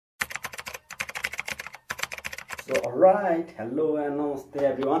So alright, hello and namaste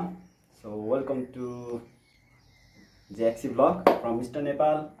everyone. So welcome to JXC vlog from Mr.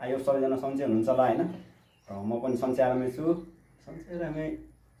 Nepal. I hope सबैजना सन्चै हुनुहुन्छ होला हैन। र म पनि सन्चै आरामै छु। सन्चै आरामै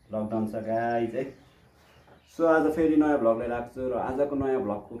लकडाउन छ गाइज है। सो आज फेरि नयाँ भ्लग लिएर आएको छु र आजको नयाँ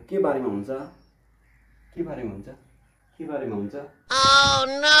भ्लगको के बारेमा हुन्छ? Oh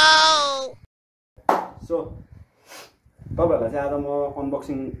no! सो तपाईहरुलाई चाहिँ आज म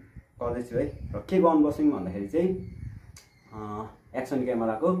अनबक्सिङ गर्दै छु है। र के को अनबक्सिङ भन्दाखेरि चाहिँ एक्सन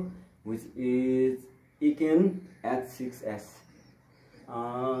क्यामेराको which is Eken h6s।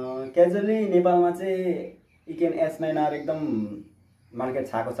 Casually नेपालमा चाहिँ Eken h9r एकदम मार्केट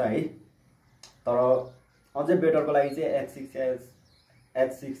छाएको छ है। तर अझै बेटरको लागि चाहिँ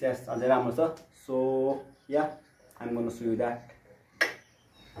h6s अझै राम्रो छ। So yeah I'm going to show you that.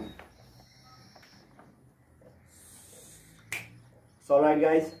 So alright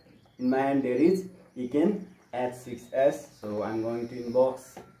guys, in my hand there is Eken h6s. So I'm going to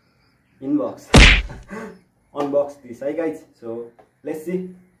unbox this, hi guys. So let's see.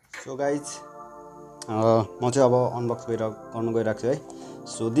 So guys, म चाहिँ अब unbox गर्नु गइरहेको छु है।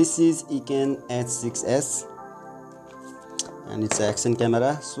 So this is Eken h6s and it's an action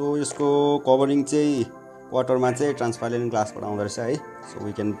camera. So यसको covering चाहिँ क्वार्टरमा चाहिँ ट्रान्सप्यारेन्ट ग्लासबाट आउँदो रहेछ है। So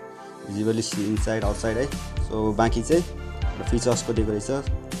we can visibly see inside outside है। So बाँकी चाहिँ फिचर्सको दिएको रहेछ।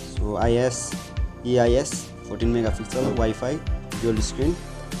 So EIS 14 megapixel Wi-Fi dual screen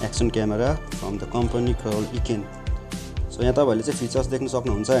action camera from the company called Eken. So यहाँ तपाईहरुले चाहिँ फिचर्स देख्न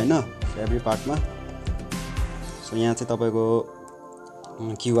सक्नुहुन्छ हैन एभ्री पार्टमा। सो यहाँ चाहिँ तपाईको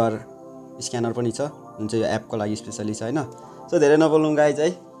QR स्क्यानर पनि छ जुन चाहिँ एपको लागि स्पेशली छ हैन। सो धेरै नबोल्नु गाइज है,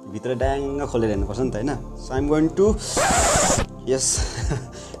 भित्र ड्याङ्ग खोलेर हेर्नु पर्छ नि त हैन। So I am going to यस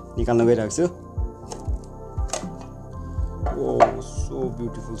निकाल्न गइरहेको छु। ओ सो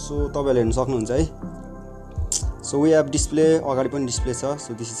ब्युटिफुल। सो तपाईहरुले हेर्न सक्नुहुन्छ है। सो वी हैव डिस्प्ले, अगाडि पनि डिस्प्ले छ।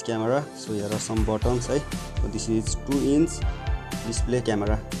 So this is camera. So here are some buttons है। So this is 2 inch display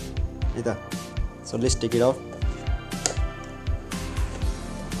camera है त। So let's take it out.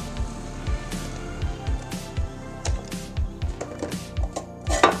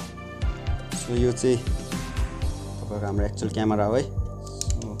 So यो चाहिँ तपाईको हाम्रो एक्चुअल क्यामेरा हो है।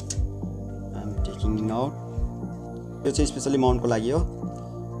 So I am taking it out. यो चाहिँ स्पेशली माउन्टको लागि हो।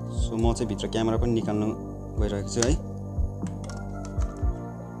 सो म चाहिँ भित्र क्यामेरा पनि निकाल्नु गइरहेको छु है।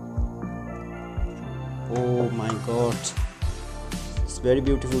 Oh my God, it's very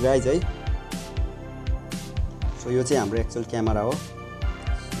beautiful guys है। सो यो चाहिँ हाम्रो एक्चुअल क्यामेरा हो।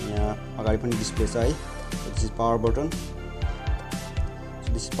 यहाँ अगाडि पनि डिस्प्ले छ है। This is power button.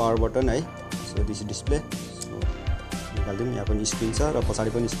 So this is power button है। So this is display. So निकाल्दिउँ। यहाँ पनि स्क्रिन छ र पछाडि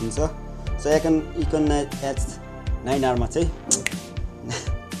पनि स्क्रिन छ। सो Eken h9r मा चाहिँ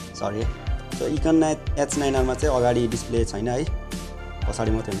सरी। सो Eken h9r मा चाहिँ अगाडि डिस्प्ले छैन है,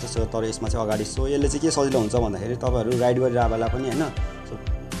 पछाडि मात्रै हुन्छ। सो तर यसमा चाहिँ अगाडि। सो यसले चाहिँ के सजिलो हुन्छ भन्दाखेरि तपाईहरु राइड गरिरहेको बेला पनि हैन, सो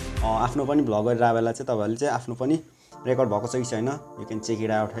आफ्नो पनि भ्लग गरिरहेको बेला चाहिँ तपाईहरुले चाहिँ आफ्नो पनि रेकर्ड भएको छ कि छैन you can check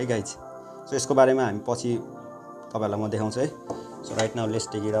it out है गाइज। सो यसको बारेमा हामी पछि तपाईहरुलाई म देखाउँछु है। So right now let's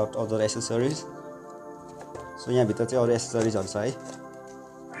take it out other accessories. So यहाँ भित्र चाहिँ अरु एक्सेसरिजहरु छ है।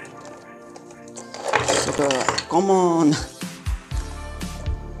 So com on.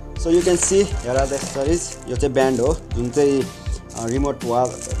 So you can see here are the accessories. यो चाहिँ ब्यान्ड हो जुन चाहिँ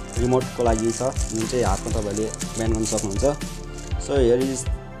रिमोटको लागि छ, जुन चाहिँ हातमा तपाईहरुले ब्यान्ड गर्न सक्नुहुन्छ। So here is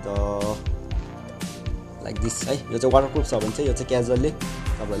the like this है। यो चाहिँ वाटरप्रुफ छ भने चाहिँ यो चाहिँ क्याजुअली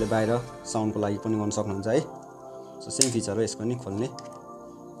तपाईहरुले बाहिर साउन्डको लागि पनि गर्न सक्नुहुन्छ है। सो सेम फिचर हो यसको नि, खोल्ने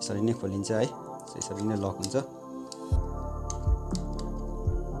यसरी नै खोलिन्छ है। सो यसरी नै लक हुन्छ,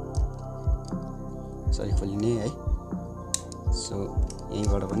 यसरी खोलिने है। सो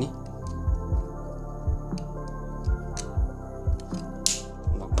यहीँबाट पनि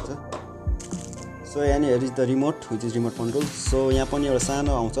लक हुन्छ। सो यहाँ here is the remote which is remote control. So यहाँ पनि एउटा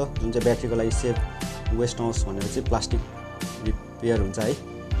सानो आउँछ जुन चाहिँ ब्याट्रीको लागि सेफ वेस्ट हाउस भनेर चाहिँ प्लास्टिक रिपेयर हुन्छ है।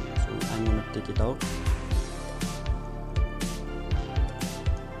 So I am gonna take it out.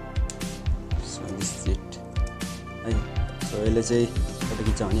 So this is it है। सो यसले चाहिँ फोटो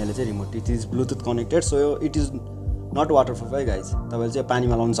खिच्छ भने यसले चाहिँ remote, it is Bluetooth connected. So it is not waterproof है गाइज। तपाईले चाहिँ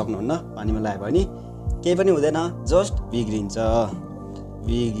पानीमा लाउन सक्नुहुन्न। पानीमा लायो भने केही पनि हुँदैन, जस्ट बिग्रिन्छ।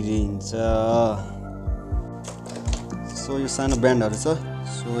 सो यो सानो ब्यान्डहरु छ।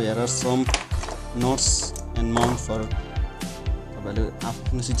 So here are some nuts and Mount for तपाईले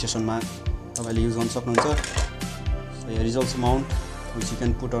आफ्नो सिचुएसनमा तपाईले युज गर्न सक्नुहुन्छ। So here is also Mount which you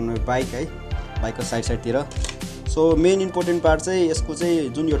can put on your bike है, बाइकको साइडतिर। सो मेन इम्पोर्टेन्ट पार्ट चाहिँ यसको चाहिँ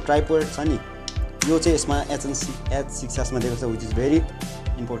जुन यो ट्राइपोड छ नि, यो चाहिँ यसमा h6s मा दिएको छ विच इज भेरी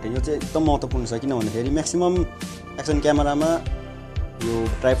इम्पोर्टेन्ट। यो चाहिँ एकदम महत्त्वपूर्ण छ किन भन्दाखेरि म्याक्सिमम एक्सन क्यामेरामा यो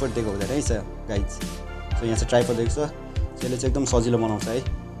ट्राइपड दिएको हुँदैन है गाइज। सो यहाँ चाहिँ ट्राइपड दिएको छ। यसले चाहिँ एकदम सजिलो बनाउँछ है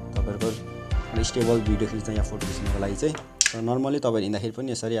तपाईँहरूको स्टेबल भिडियो खिच्न या फोटो खिच्नको लागि चाहिँ। र नर्मली तपाईँहरू हिँड्दाखेरि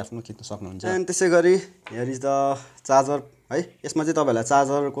पनि यसरी आफ्नो खिच्न सक्नुहुन्छ। एन्ड त्यसै गरी हियर इज द चार्जर है। यसमा चाहिँ तपाईँहरूलाई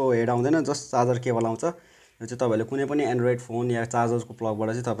चार्जरको हेड आउँदैन, जस्ट चार्जर केबल आउँछ। यो चाहिँ तपाईँहरूले कुनै पनि एन्ड्रोइड फोन या चार्जरको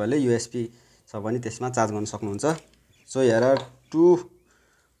प्लगबाट चाहिँ तपाईँहरूले युएसबी छ भने त्यसमा चार्ज गर्न सक्नुहुन्छ। सो हेर 2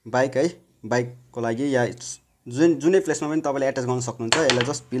 बाइक है, बाइकको लागि या जुनै प्लेसमा पनि तपाईँले एट्याच गर्न सक्नुहुन्छ। यसलाई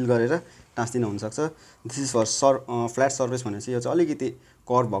जस्ट पिल गरेर टाँसिदिनु हुनसक्छ। This is for flat surface भनेपछि यो चाहिँ अलिकति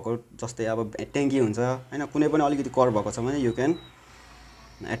कर्भ भएको जस्तै अब ट्याङ्की हुन्छ होइन, कुनै पनि अलिकति कर्भ भएको छ भने यु क्यान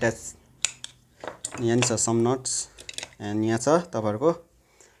एट्याच। यहाँ नि छ सम नट्स एन्ड यहाँ छ तपाईँहरूको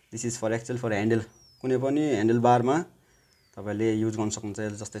this is for actual for handle. कुनै पनि ह्यान्डल बारमा तपाईँले युज गर्न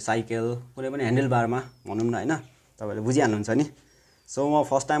सक्नुहुन्छ, जस्तै साइकल कुनै पनि ह्यान्डल बारमा भनौँ न होइन, तपाईँहरूले बुझिहाल्नुहुन्छ नि। सो म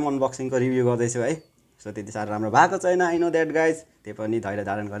फर्स्ट टाइम अनबक्सिङको रिभ्यू गर्दैछु है। सो त्यति साह्रो राम्रो भएको छैन, आई नो द्याट गाइज। त्यही पनि धैर्य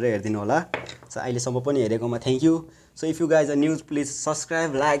धारण गरेर हेरिदिनु होला। सो अहिलेसम्म पनि हेरेकोमा thank you. So if you guys a news please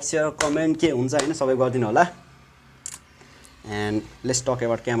subscribe, like, share, comment के हुन्छ होइन सबै गरिदिनु होला। And let's talk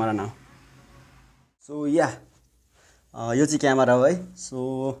about camera now. So या यो चाहिँ क्यामेरा हो है। सो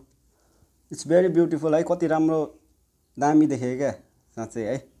इट्स भेरी ब्युटिफुल है, कति राम्रो दामी देखेँ क्या साँच्चै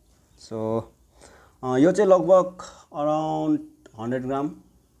है। सो यो चाहिँ लगभग अराउन्ड 100 ग्राम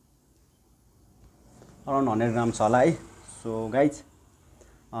छ होला है। So guys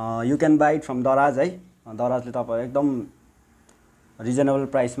you can by it from दराज है। दराजले तपाईँहरू एकदम रिजनेबल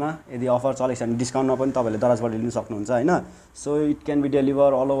प्राइसमा यदि अफर चलेको छ भने डिस्काउन्टमा पनि तपाईँहरूले दराजबाट लिन सक्नुहुन्छ होइन। So it can be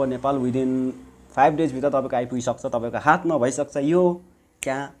deliver all over Nepal within 5 डेजभित्र तपाईँको आइपुगिसक्छ, तपाईँको हातमा भइसक्छ यो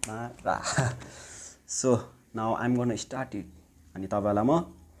camera. So now I'm gonna start it. अनि तपाईँलाई म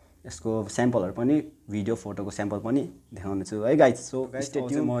यसको स्याम्पलहरू पनि भिडियो फोटोको स्याम्पल पनि देखाउने छु है गाइज। So stay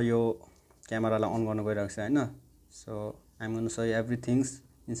tune. म यो क्यामेरालाई अन गर्न गइरहेको छु होइन। So I'm gonna so everything's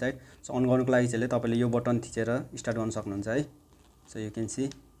inside. So on गर्नुको लागि चाहिँ तपाईँले यो बटन थिचेर स्टार्ट गर्न सक्नुहुन्छ है। So you can C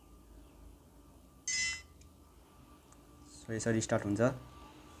so यसरी स्टार्ट हुन्छ।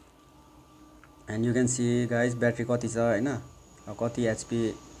 And you can see guys battery कति छ होइन, कति एचपी,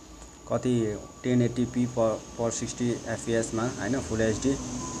 कति 1080p पर 60 fps मा होइन, फुल एचडी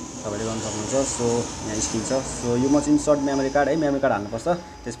तपाईँले गर्न सक्नुहुन्छ। सो यहाँ स्क्रिन छ। सो यो म चाहिँ इन्सर्ट मेमोरी कार्ड है, मेमोरी कार्ड हाल्नुपर्छ।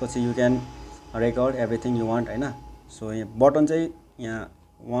 त्यसपछि you can record everything you want होइन। सो यहाँ बटन चाहिँ यहाँ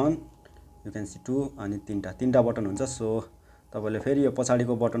 1 यु क्यान सी 2 अनि 3टा बटन हुन्छ। सो तपाईँले फेरि यो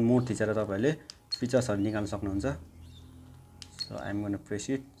पछाडिको बटन मोड थिचेर तपाईँले फिचर्सहरू निकाल्न सक्नुहुन्छ। So I'm gonna press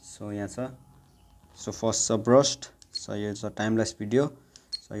it. So यहाँ छ। सो फर्स्ट छ ब्रस्ट। सो यो छ टाइमलेस भिडियो।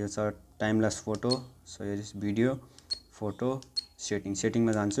 सो यो छ टाइमलेस फोटो। सो यो भिडियो फोटो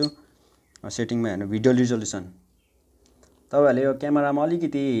सेटिङमा जान्छु। सेटिङमा हेर्नु भिडियो रिजोल्युसन। तपाईँहरूले यो क्यामेरामा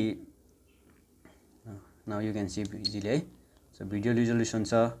अलिकति now you can C easily है। सो भिडियो रिजोल्युसन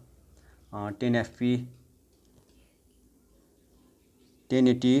छ 10fp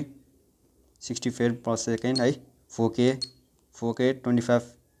 1080 60 फ्रेम पर सेकेन्ड है, 4K 25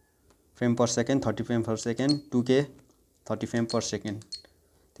 frame per second 30 frame per second, 2K 30 frame per second.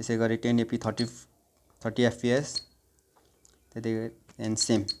 त्यसै गरी 1080 30 fps त्यति एन्ड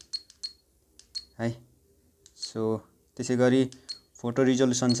सेम है। सो त्यसै गरी फोटो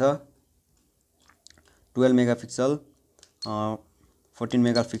रिजोल्युसन छ 12 मेगापिक्सल 14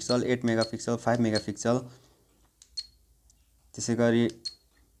 मेगापिक्सल 8 मेगापिक्सल 5 मेगापिक्सल। त्यसै गरी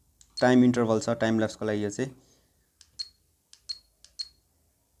टाइम इन्टरभल छ टाइम ल्याप्सको लागि यो चाहिँ।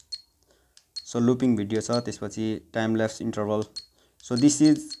 सो लुपिङ भिडियो छ, त्यसपछि time laughs interval. So this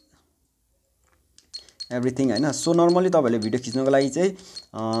is everything होइन। सो नर्मली तपाईँहरूले भिडियो खिच्नको लागि चाहिँ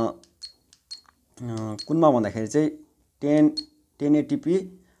कुनमा भन्दाखेरि चाहिँ 1080p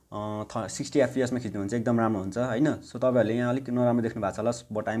 60 fps मा खिच्नु हुन्छ एकदम राम्रो हुन्छ होइन। सो तपाईँहरूले यहाँ अलिक नराम्रो देख्नु भएको छ होला,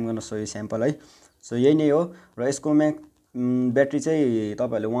 बट आइएम गर्न सो यो स्याम्पल है। सो यही नै हो। र यसको ब्याट्री चाहिँ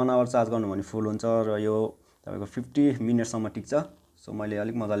तपाईँहरूले 1 आवर चार्ज गर्नु भने फुल हुन्छ र यो तपाईँको 50 मिनटसम्म टिक्छ। सो मैले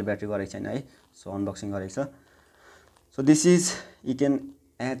अलिक मजाले ब्याट्री गरेको छैन है। सो अनबक्सिङ गरेको छ। So this is इकेन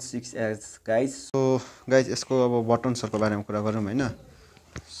h6s guys. So guys यसको अब बटन्सहरूको बारेमा कुरा गरौँ होइन।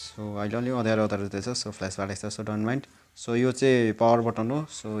 सो अहिले अलिक अँध्यारो हुँदैछ। सो फ्ल्यास बालेको छ, सो डोन्ट माइन्ड। सो यो चाहिँ पावर बटन हो।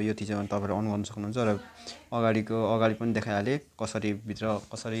 सो यो थिचेर भने तपाईँहरू अन गर्न सक्नुहुन्छ र अगाडि पनि देखाइहालेँ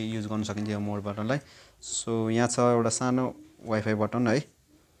कसरी युज गर्न सकिन्छ यो मोड बटनलाई। सो यहाँ छ एउटा सानो वाइफाई बटन है।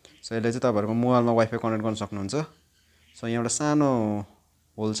 सो यसले चाहिँ तपाईँहरूको मोबाइलमा वाइफाई कनेक्ट गर्न सक्नुहुन्छ। सो यहाँ एउटा सानो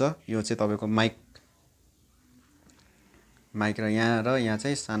होल छ, यो चाहिँ तपाईँको माइक र यहाँ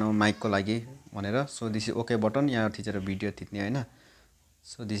चाहिँ सानो माइकको लागि भनेर। So this is okay button, यहाँ थिचेर भिडियो थिच्ने होइन।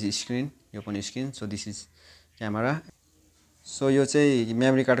 सो दिस इज स्क्रिन, यो पनि screen. So this is camera. So यो चाहिँ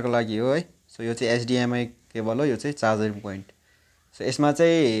मेमोरी कार्डको लागि हो है। सो यो चाहिँ HDMI केबल हो, यो चाहिँ चार्जिङ पोइन्ट। सो यसमा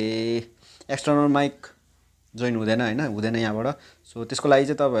चाहिँ एक्सटर्नल माइक जोइन हुँदैन हैन, हुँदैन यहाँबाट। सो त्यसको लागि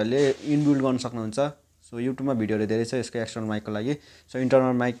चाहिँ तपाईहरुले इनबिल्ड गर्न सक्नुहुन्छ। सो युट्युबमा भिडियोहरु धेरै छ यसको एक्सटर्नल माइकको लागि। सो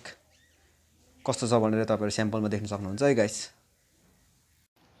इन्टर्नल माइक कस्तो छ भनेर तपाईहरु स्याम्पलमा देख्न सक्नुहुन्छ है गाइस।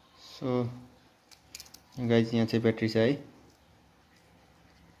 सो गाइस यहाँ चाहिँ ब्याट्री छ है,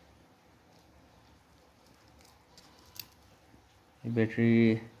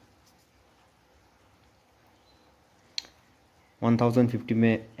 ब्याट्री 1050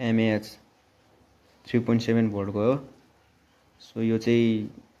 mAh 3.7 भोल्टको हो। सो यो चाहिँ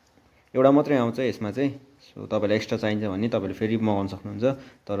एउटा मात्रै आउँछ यसमा चाहिँ। सो तपाईलाई एक्स्ट्रा चाहिन्छ भने तपाईले फेरि मगाउन सक्नुहुन्छ,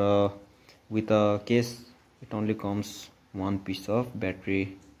 तर with a case it only comes one piece of battery.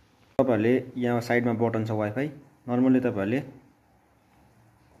 तपाईहरुले यहाँ साइडमा बटन छ वाइफाई, नर्मली तपाईहरुले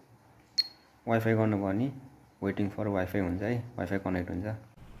वाइफाई गर्नुभयो भने वेटिङ फर वाइफाई हुन्छ है, वाइफाई कनेक्ट हुन्छ।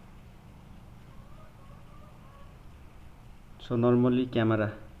 सो नर्मली क्यामेरा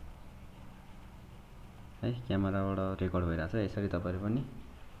है, क्यामेराबाट रेकर्ड भइरहेछ। यसरी तपाईहरु पनि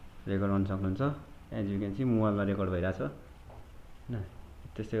रेकर्ड गर्न सक्नुहुन्छ। एज यु क्यान सी मोबाइलमा रेकर्ड भइरहेछ हैन,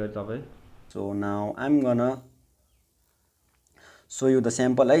 त्यस्तै गरी तपाई। So now I am gonna show you the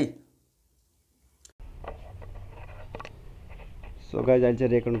sample है। सो गाइज अहिले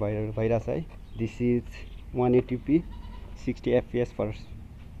चाहिँ रेकर्ड भइरहेछ है। This is 180p 60 fps per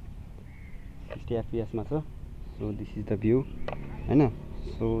 60 fps मा छ। So this is the view हैन।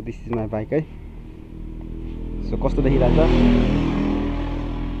 So this is my bike है। सो कस्तो देखिरहेछ,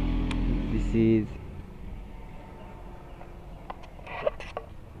 this is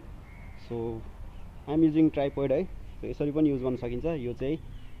so I am using tripod है। सो यसरी पनि युज गर्न सकिन्छ। यो चाहिँ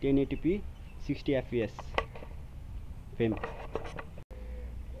 1080p 60 fps frame.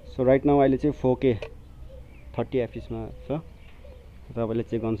 So right now अहिले चाहिँ 4K 30 fps मा छ। तपाईले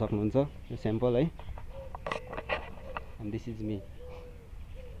चेक गर्न सक्नुहुन्छ यो स्याम्पल है। And this is me.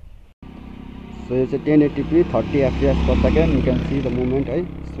 So यो चाहिँ 1080p 30 fps per second. You can see the movement है।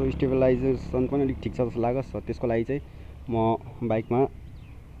 सो स्टेबलाइजेसन पनि अलिक ठिक छ जस्तो लाग्यो। सो त्यसको लागि चाहिँ म बाइकमा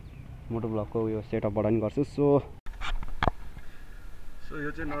मोटो ब्लकको यो सेटअपबाट नि गर्छु। सो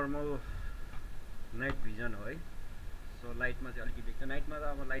यो चाहिँ नर्मल नाइट भिजन हो है। सो लाइटमा चाहिँ अलिकति देख्छ, नाइटमा त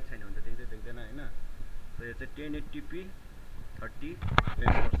अब लाइट छैन भने त देख्दैन हैन। सो यो चाहिँ 1080p 30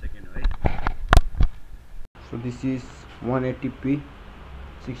 फ्रेम पर सेकेन्ड हो है। So this is 180p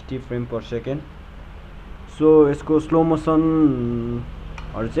 60 frame per second. So यसको स्लो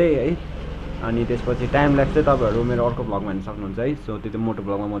मोसनहरु चाहिँ है, अनि त्यसपछि टाइम ल्याप्स चाहिँ तपाईहरु मेरो अर्को ब्लगमा हेर्न सक्नुहुन्छ है। सो त्यो चाहिँ मोटो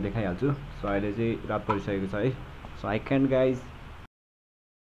ब्लगमा म देखाइहाल्छु। सो अहिले चाहिँ रात परिसकेको छ है। So I can guys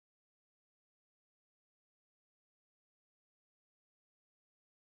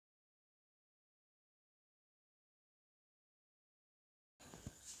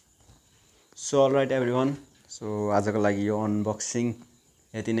so all right everyone. So आजको लागि यो अनबक्सिङ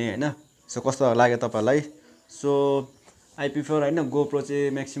यति नै हैन। सो कस्तो लाग्यो तपाईहरुलाई। सो आई प्रिफर हैन, गोप्रो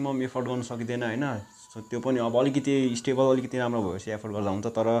चाहिँ म्याक्सिमम एफोर्ड गर्न सकिदैन हैन। सो त्यो पनि अब अलिकति स्टेबल अलिकति राम्रो भएपछि एफोर्ड गर्दा हुन्छ।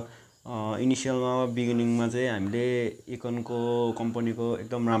 तर इनिशियलमा बिगिनिङमा चाहिँ हामीले एकनको कम्पनीको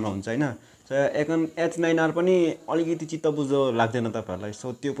एकदम राम्रो हुन्छ हैन। सो एकन H9R पनि अलिकति चित्त बुझ्दो लाग्दैन तपाईहरुलाई।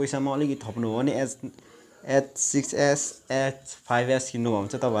 सो त्यो पैसामा अलिकति थप्नु हो भने h6s h5s किन्नु भयो भने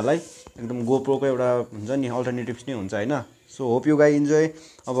चाहिँ तपाईहरुलाई एकदम गोप्रोको एउटा हुन्छ नि अल्टरनेटिभ्स नै हुन्छ हैन। So hope you guys enjoy.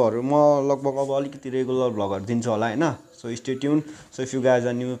 अबहरु म लगभग अब अलिकति रेगुलर भ्लगहरु दिन्छु होला हैन। So stay tune. So if you guys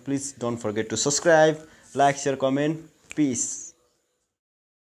are new please don't forget to subscribe, like, share, comment. Piece.